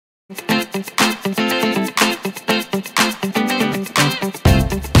Morning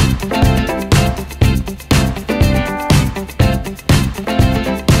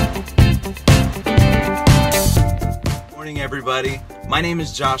everybody, my name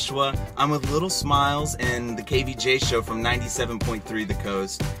is Joshua. I'm with Little Smiles and the KVJ show from 97.3 The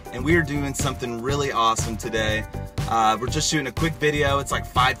Coast, and we are doing something really awesome today. We're just shooting a quick video. It's like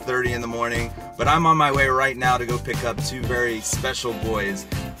 5:30 in the morning, but I'm on my way right now to go pick up two very special boys.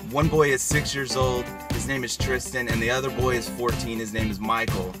 One boy is 6 years old, his name is Tristan, and the other boy is 14, his name is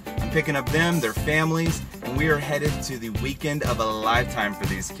Michael. I'm picking up them, their families, and we are headed to the weekend of a lifetime for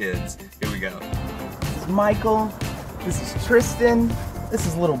these kids. Here we go. This is Michael. This is Tristan, this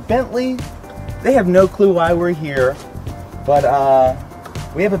is little Bentley. They have no clue why we're here, but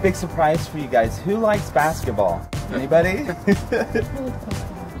we have a big surprise for you guys. Who likes basketball? Anybody?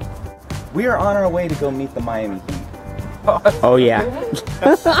 We are on our way to go meet the Miami Heat. Oh yeah.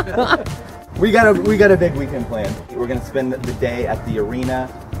 We got a big weekend planned. We're gonna spend the day at the arena.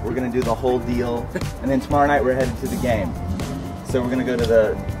 We're gonna do the whole deal, and then tomorrow night we're headed to the game. So we're gonna go to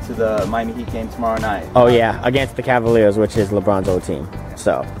the Miami Heat game tomorrow night. Oh yeah, against the Cavaliers, which is LeBron's old team.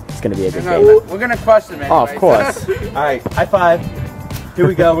 So it's gonna be a good game. We're gonna crush them anyway. Oh, of course. All right, high five. Here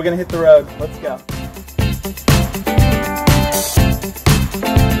we go. We're gonna hit the road. Let's go.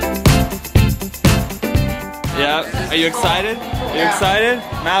 Yeah. Are you excited? Are you excited,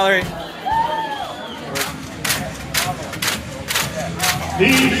 Mallory?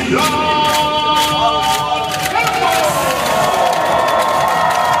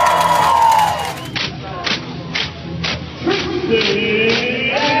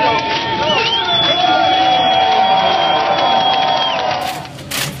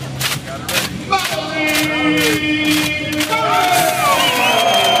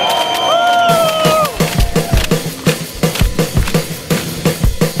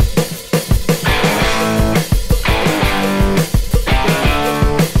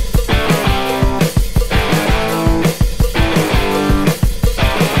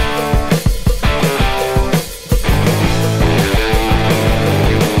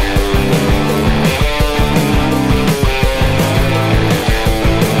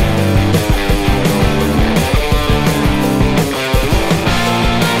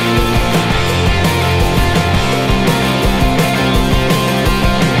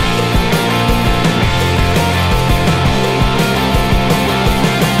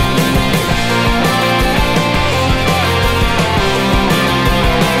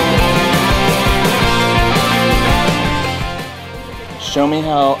 Show me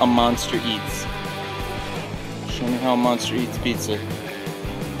how a monster eats. Show me how a monster eats pizza.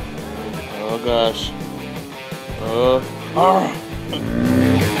 Oh gosh. Oh.